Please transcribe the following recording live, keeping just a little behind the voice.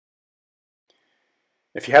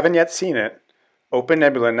If you haven't yet seen it,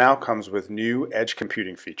 OpenNebula now comes with new edge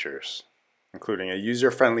computing features, including a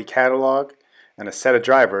user-friendly catalog and a set of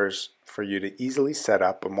drivers for you to easily set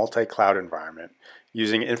up a multi-cloud environment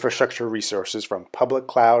using infrastructure resources from public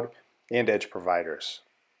cloud and edge providers.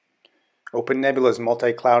 OpenNebula's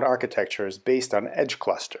multi-cloud architecture is based on edge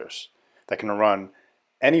clusters that can run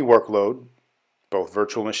any workload, both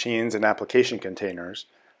virtual machines and application containers,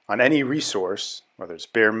 on any resource, whether it's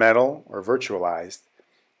bare metal or virtualized,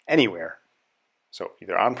 anywhere. So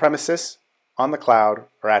either on premises, on the cloud,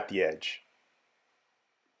 or at the edge.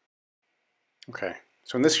 Okay,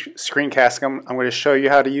 so in this screencast, I'm going to show you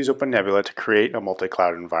how to use OpenNebula to create a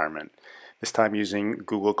multi-cloud environment, this time using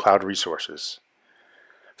Google Cloud resources.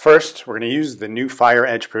 First, we're going to use the new Fire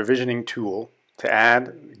Edge provisioning tool to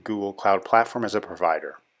add Google Cloud Platform as a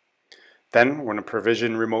provider. Then we're going to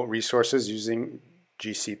provision remote resources using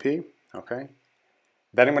GCP. Okay.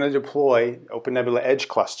 Then I'm going to deploy OpenNebula Edge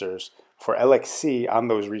clusters for LXC on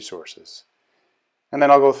those resources. And then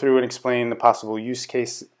I'll go through and explain the possible use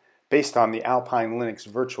case based on the Alpine Linux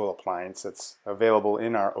virtual appliance that's available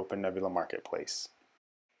in our OpenNebula marketplace.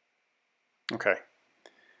 Okay.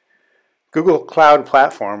 Google Cloud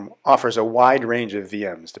Platform offers a wide range of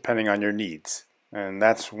VMs depending on your needs, and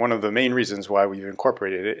that's one of the main reasons why we've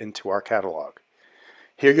incorporated it into our catalog.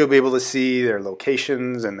 Here you'll be able to see their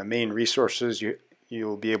locations and the main resources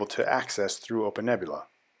you'll be able to access through OpenNebula.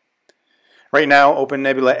 Right now,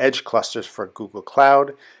 OpenNebula Edge clusters for Google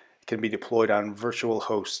Cloud can be deployed on virtual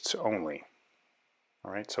hosts only.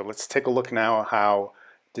 All right, so let's take a look now how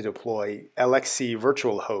to deploy LXC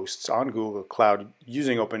virtual hosts on Google Cloud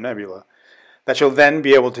using OpenNebula that you'll then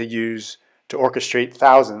be able to use to orchestrate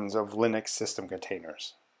thousands of Linux system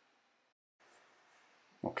containers.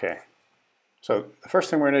 Okay, so the first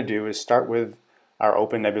thing we're going to do is start with our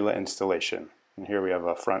OpenNebula installation. And here we have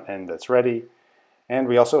a front end that's ready, and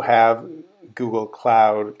we also have Google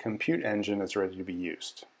Cloud Compute Engine that's ready to be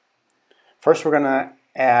used. First, we're going to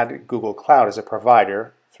add Google Cloud as a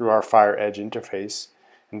provider through our Fire Edge interface,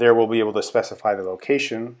 and there we'll be able to specify the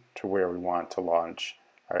location to where we want to launch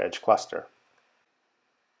our Edge cluster.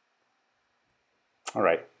 All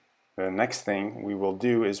right, the next thing we will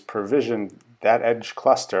do is provision that Edge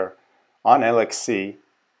cluster on LXC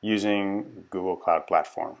using Google Cloud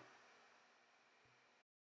Platform.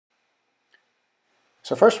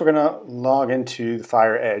 So first we're going to log into the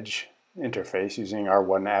Fire Edge interface using our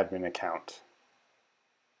OneAdmin account.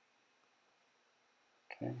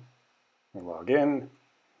 Okay, we log in.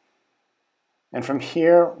 And from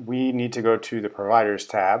here we need to go to the Providers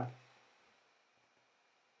tab.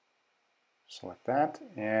 Select that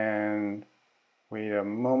and wait a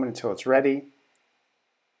moment until it's ready.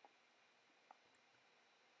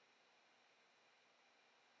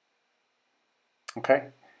 Okay,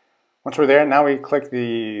 once we're there, now we click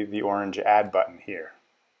the orange Add button here.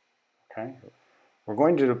 Okay, we're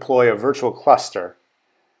going to deploy a virtual cluster,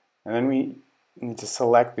 and then we need to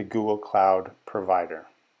select the Google Cloud provider.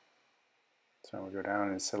 So we go down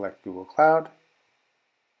and select Google Cloud.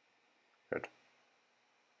 Good.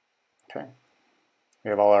 Okay. We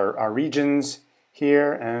have all our regions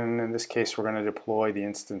here, and in this case we're going to deploy the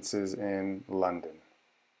instances in London.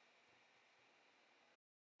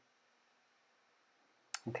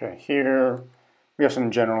 Okay, here we have some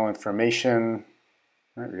general information.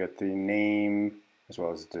 Right, we got the name as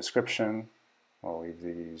well as the description. I'll leave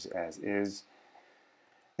these as is.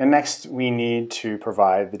 And next we need to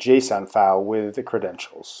provide the JSON file with the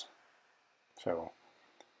credentials. So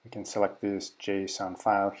we can select this JSON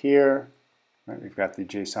file here. Right, we've got the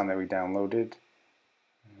JSON that we downloaded.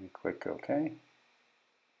 And click OK.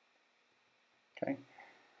 Okay.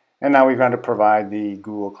 And now we've got to provide the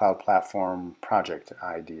Google Cloud Platform project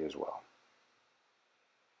ID as well.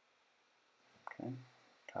 Okay.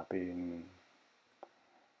 Copy and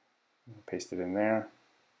paste it in there.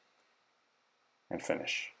 And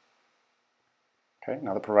finish. Okay,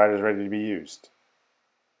 now the provider is ready to be used.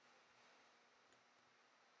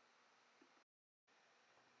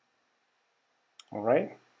 All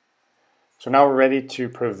right, so now we're ready to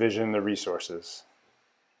provision the resources.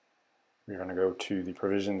 We're going to go to the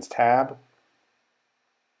Provisions tab.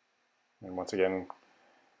 And once again,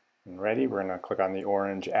 when ready, we're going to click on the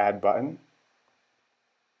orange Add button.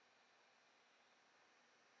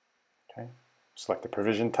 Okay, select the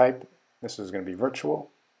provision type. This is going to be virtual.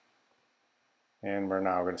 And we're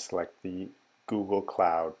now going to select the Google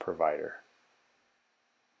Cloud provider.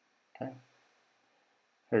 Okay.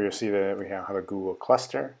 Here you'll see that we have a Google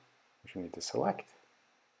cluster, which we need to select.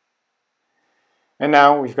 And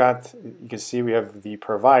now we've got, you can see we have the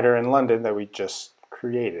provider in London that we just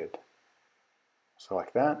created.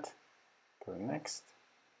 Select that, go to next.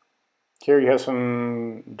 Here you have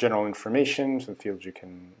some general information, some fields you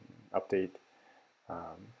can update.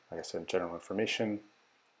 Like I said, general information.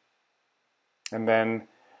 And then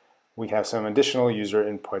we have some additional user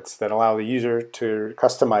inputs that allow the user to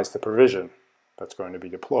customize the provision that's going to be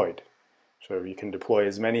deployed. So you can deploy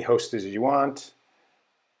as many hosts as you want.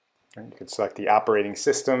 You can select the operating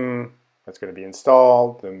system that's going to be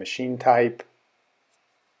installed, the machine type,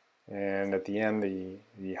 and at the end,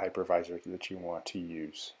 the hypervisor that you want to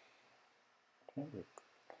use. Okay.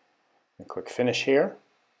 And click Finish here.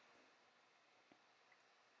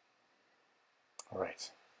 All right.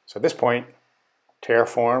 So at this point,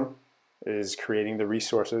 Terraform is creating the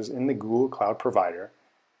resources in the Google Cloud Provider.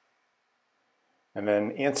 And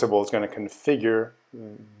then Ansible is going to configure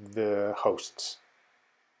the hosts.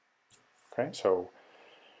 Okay, so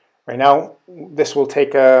right now, this will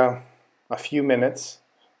take a few minutes.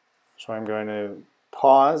 So I'm going to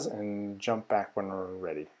pause and jump back when we're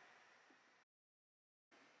ready.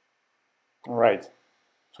 All right,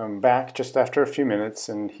 so I'm back just after a few minutes,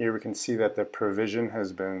 and here we can see that the provision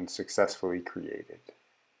has been successfully created.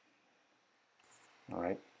 All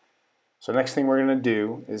right, so next thing we're going to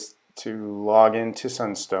do is to log into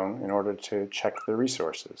Sunstone in order to check the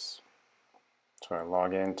resources. So I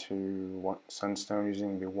log into Sunstone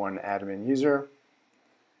using the OneAdmin user.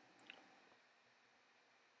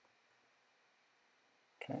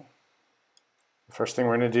 Okay. The first thing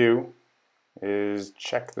we're going to do is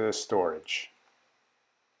check the storage.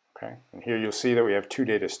 Okay, and here you'll see that we have two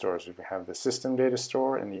data stores. We have the system data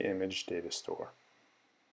store and the image data store.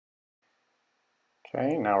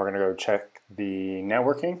 Okay, now we're going to go check the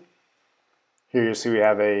networking. Here you'll see we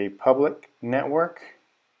have a public network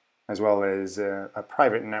as well as a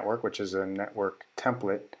private network, which is a network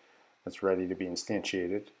template that's ready to be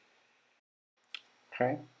instantiated.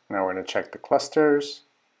 Okay, now we're going to check the clusters.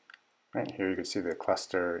 Right, here you can see the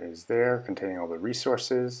cluster is there containing all the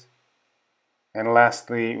resources. And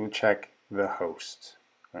lastly, we'll check the host.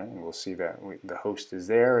 Right, and we'll see that the host is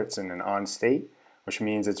there. It's in an on state, which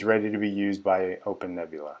means it's ready to be used by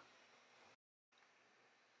OpenNebula.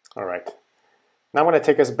 All right. Now I'm going to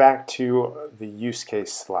take us back to the use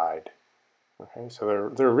case slide. Okay,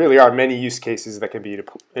 so there really are many use cases that can be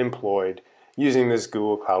employed using this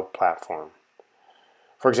Google Cloud platform.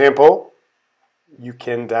 For example, you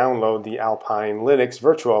can download the Alpine Linux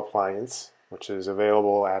virtual appliance, which is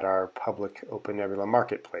available at our public OpenNebula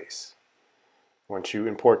marketplace. Once you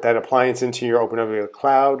import that appliance into your OpenNebula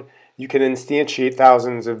cloud, you can instantiate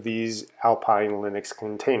thousands of these Alpine Linux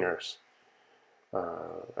containers.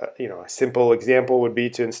 A simple example would be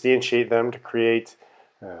to instantiate them to create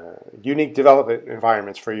unique development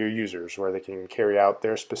environments for your users where they can carry out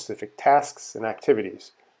their specific tasks and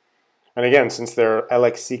activities. And again, since they're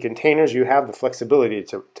LXC containers, you have the flexibility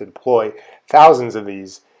to deploy thousands of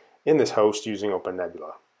these in this host using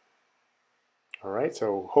OpenNebula. All right,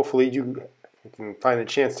 so hopefully you can find a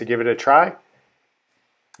chance to give it a try.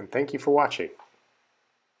 And thank you for watching.